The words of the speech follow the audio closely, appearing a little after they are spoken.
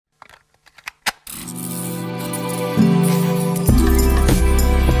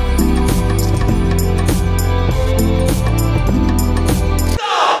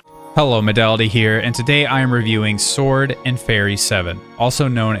Hello, Midelity here, and today I am reviewing Sword and Fairy 7, also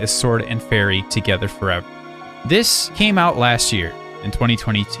known as Sword and Fairy Together Forever. This came out last year, in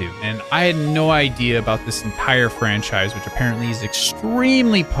 2022, and I had no idea about this entire franchise, which apparently is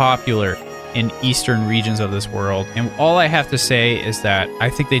extremely popular in eastern regions of this world, and all I have to say is that I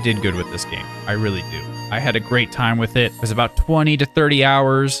think they did good with this game. I really do. I had a great time with it. It was about 20 to 30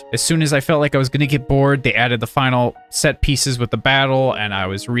 hours. As soon as I felt like I was going to get bored, they added the final set pieces with the battle, and I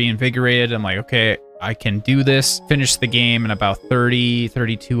was reinvigorated. I'm like, okay, I can do this. Finished the game in about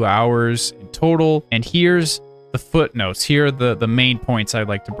 32 hours in total. And here's the footnotes. Here are the main points I'd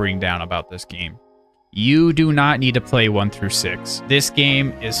like to bring down about this game. You do not need to play 1 through 6. This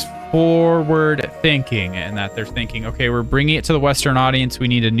game is forward thinking, and that they're thinking, okay, we're bringing it to the Western audience. We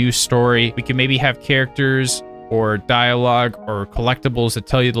need a new story. We can maybe have characters or dialogue or collectibles that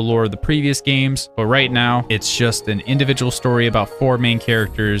tell you the lore of the previous games. But right now, it's just an individual story about 4 main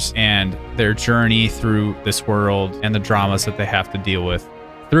characters and their journey through this world and the dramas that they have to deal with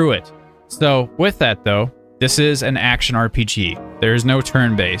through it. So with that, though, this is an action RPG. There is no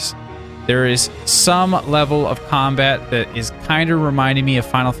turn-based. There is some level of combat that is kind of reminding me of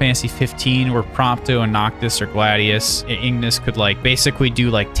Final Fantasy 15, where Prompto and Noctis or Gladius and Ignis could like basically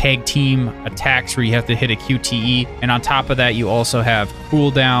do like tag team attacks where you have to hit a QTE. And on top of that, you also have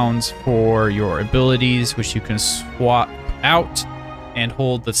cooldowns for your abilities, which you can swap out and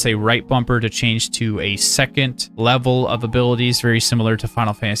hold, let's say, right bumper to change to a second level of abilities, very similar to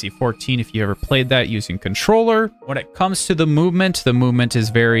Final Fantasy 14 if you ever played that using controller. When it comes to the movement is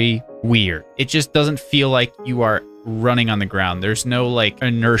very weird. It just doesn't feel like you are running on the ground. There's no like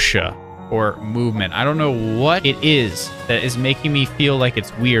inertia or movement. I don't know what it is that is making me feel like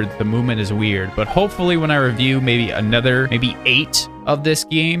it's weird. The movement is weird, but hopefully when I review maybe 8 of this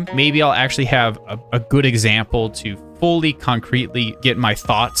game, maybe I'll actually have a good example to fully concretely get my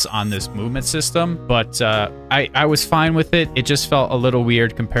thoughts on this movement system. But I was fine with it. It just felt a little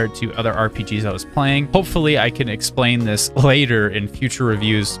weird compared to other RPGs I was playing. Hopefully I can explain this later in future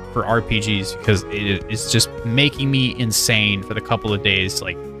reviews for RPGs, because it's just making me insane for the couple of days,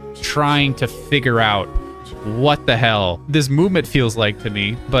 like trying to figure out what the hell this movement feels like to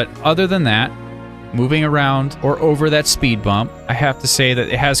me. But other than that, moving around or over that speed bump, I have to say that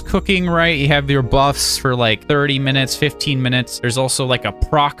it has cooking, right? You have your buffs for like 30 minutes, 15 minutes. There's also like a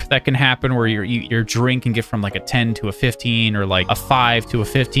proc that can happen where your drink can get from like a 10 to a 15 or like a 5 to a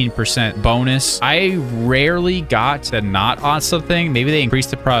 15% bonus. I rarely got the not awesome thing. Maybe they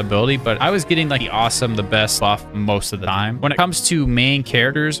increased the probability, but I was getting like the awesome, the best buff most of the time. When it comes to main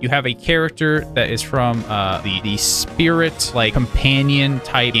characters, you have a character that is from the spirit, like companion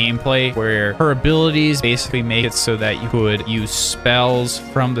type gameplay, where her abilities basically make it so that you could use spells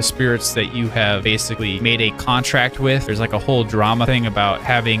from the spirits that you have basically made a contract with. There's like a whole drama thing about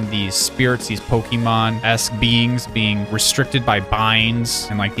having these spirits, these Pokemon-esque beings, being restricted by binds,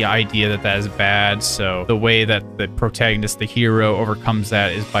 and like the idea that is bad. So the way that the protagonist, the hero, overcomes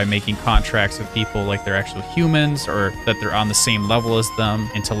that is by making contracts with people like they're actual humans, or that they're on the same level as them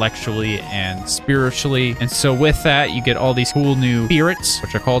intellectually and spiritually. And so with that, you get all these cool new spirits,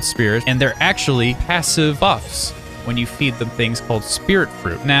 which are called spirits, and they're actually passive buffs when you feed them things called spirit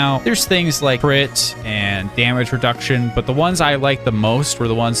fruit. Now, there's things like crit and damage reduction, but the ones I liked the most were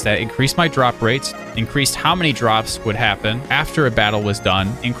the ones that increased my drop rates, increased how many drops would happen after a battle was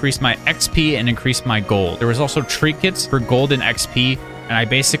done, increased my XP, and increased my gold. There was also trinkets for gold and XP, and I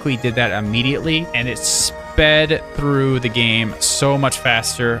basically did that immediately, and it sped through the game so much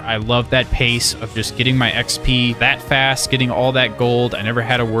faster. I love that pace of just getting my XP that fast, getting all that gold. I never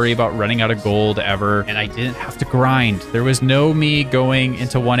had to worry about running out of gold ever, and I didn't have to grind. There was no me going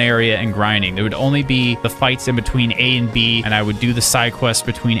into one area and grinding. There would only be the fights in between A and B, and I would do the side quests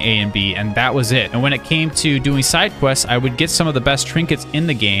between A and B, and that was it. And when it came to doing side quests, I would get some of the best trinkets in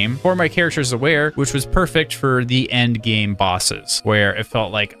the game for my characters to wear, which was perfect for the end game bosses, where it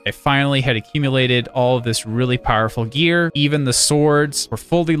felt like I finally had accumulated all of this really powerful gear. Even the swords were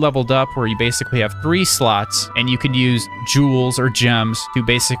fully leveled up, where you basically have 3 slots, and you can use jewels or gems to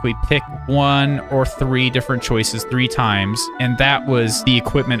basically pick 1 or 3 different choices 3 times, and that was the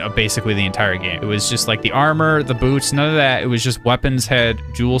equipment of basically the entire game. It was just like the armor, the boots, none of that. It was just weapons had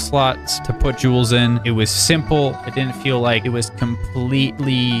jewel slots to put jewels in. It was simple. It didn't feel like it was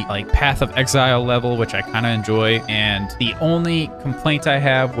completely like Path of Exile level, which I kind of enjoy. And the only complaint I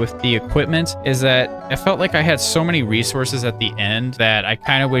have with the equipment is that it felt like I had so many resources at the end that I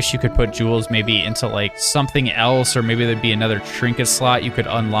kind of wish you could put jewels maybe into like something else, or maybe there'd be another trinket slot you could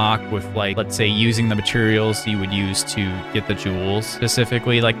unlock with, like, let's say using the materials you would use to get the jewels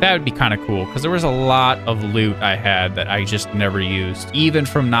specifically. Like, that would be kind of cool, because there was a lot of loot I had that I just never used, even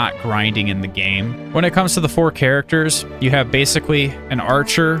from not grinding in the game. When it comes to the 4 characters, you have basically an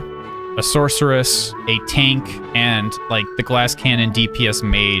archer, a sorceress, a tank, and like the glass cannon DPS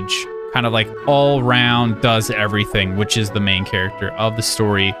mage, kind of like all round does everything, which is the main character of the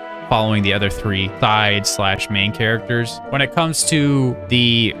story, following the other 3 side/main characters. When it comes to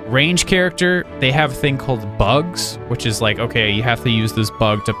the range character, they have a thing called bugs, which is like, okay, you have to use this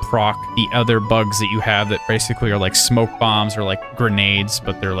bug to proc the other bugs that you have that basically are like smoke bombs or like grenades,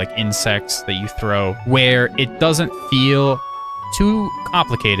 but they're like insects that you throw, where it doesn't feel too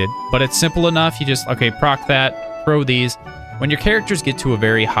complicated, but it's simple enough. You just, okay, proc that, throw these. When your characters get to a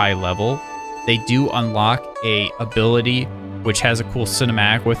very high level, they do unlock a ability which has a cool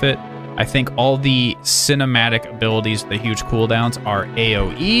cinematic with it. I think all the cinematic abilities, the huge cooldowns, are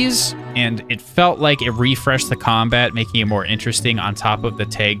AoEs, and it felt like it refreshed the combat, making it more interesting on top of the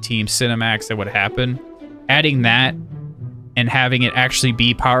tag team cinematics that would happen. Adding that and having it actually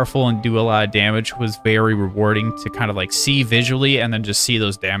be powerful and do a lot of damage was very rewarding to kind of like see visually, and then just see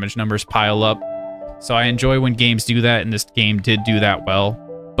those damage numbers pile up. So I enjoy when games do that, and this game did do that well.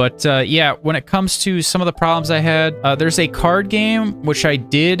 But yeah, when it comes to some of the problems I had, there's a card game which I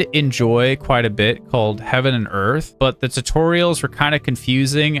did enjoy quite a bit called Heaven and Earth, but the tutorials were kind of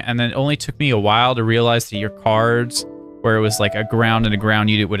confusing, and then it only took me a while to realize that your cards, where it was like a ground and a ground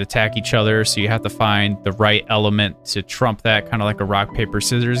unit, would attack each other, so you have to find the right element to trump that, kind of like a rock, paper,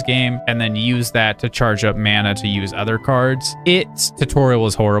 scissors game, and then use that to charge up mana to use other cards. Its tutorial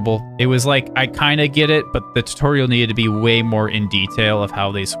was horrible. It was like, I kind of get it, but the tutorial needed to be way more in detail of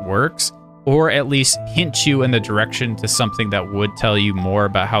how this works, or at least hint you in the direction to something that would tell you more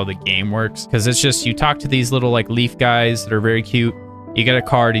about how the game works, because it's just, you talk to these little like leaf guys that are very cute, you get a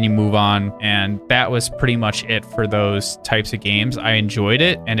card and you move on, and that was pretty much it for those types of games. I enjoyed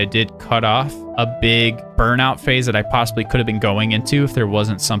it, and it did cut off a big burnout phase that I possibly could have been going into if there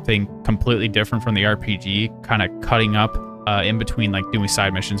wasn't something completely different from the RPG, kind of cutting up in between like doing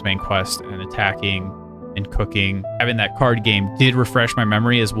side missions, main quest, and attacking and cooking. Having that card game did refresh my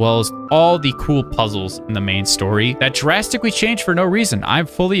memory, as well as all the cool puzzles in the main story that drastically changed for no reason. I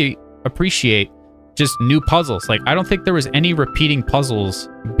fully appreciate just new puzzles. Like, I don't think there was any repeating puzzles,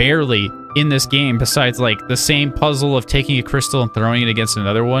 barely, in this game, besides like the same puzzle of taking a crystal and throwing it against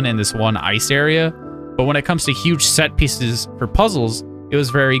another one in this one ice area. But when it comes to huge set pieces for puzzles, it was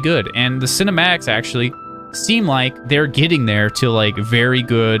very good. And the cinematics actually seem like they're getting there to like very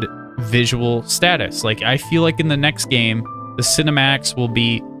good visual status. Like, I feel like in the next game, the cinematics will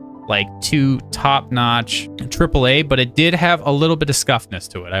be like too top-notch AAA, but it did have a little bit of scuffness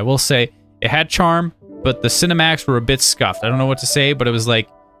to it. I will say, it had charm, but the cinematics were a bit scuffed. I don't know what to say, but it was like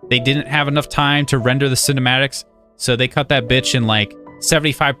they didn't have enough time to render the cinematics, so they cut that bitch in like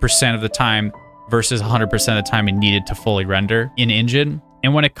 75% of the time versus 100% of the time it needed to fully render in engine.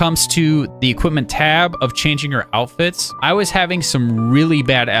 And when it comes to the equipment tab of changing your outfits, I was having some really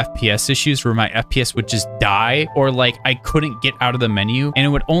bad FPS issues where my FPS would just die, or like I couldn't get out of the menu. And it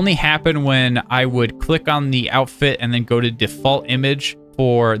would only happen when I would click on the outfit and then go to default image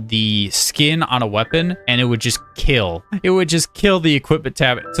for the skin on a weapon, and it would just kill. It would just kill the equipment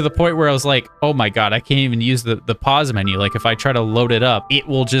tab to the point where I was like, oh my god, I can't even use the pause menu. Like, if I try to load it up, it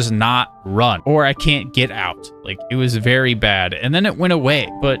will just not run, or I can't get out. Like, it was very bad. And then it went away.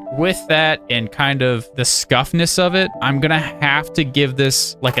 But with that and kind of the scuffness of it, I'm gonna have to give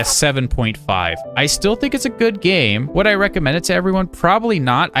this like a 7.5. I still think it's a good game. Would I recommend it to everyone? Probably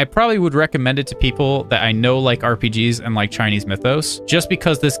not. I probably would recommend it to people that I know like RPGs and like Chinese mythos, just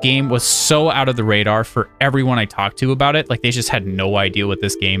because this game was so out of the radar for everyone I talked to about it. Like, they just had no idea what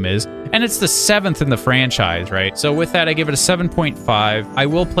this game is. And it's the 7th in the franchise, right? So with that, I give it a 7.5. I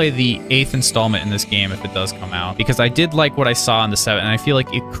will play the 8th installment in this game if it does come out, because I did like what I saw in the 7th, and I feel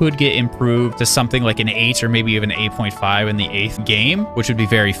like it could get improved to something like an 8 or maybe even 8.5 in the 8th game, which would be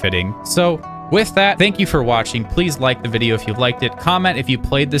very fitting. So with that, thank you for watching. Please like the video if you liked it. Comment if you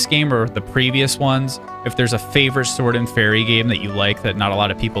played this game or the previous ones. If there's a favorite Sword and Fairy game that you like that not a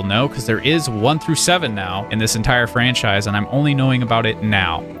lot of people know, because there is 1 through 7 now in this entire franchise, and I'm only knowing about it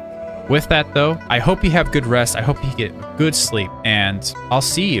now. With that, though, I hope you have good rest. I hope you get good sleep, and I'll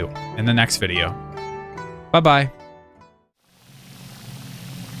see you in the next video. Bye-bye.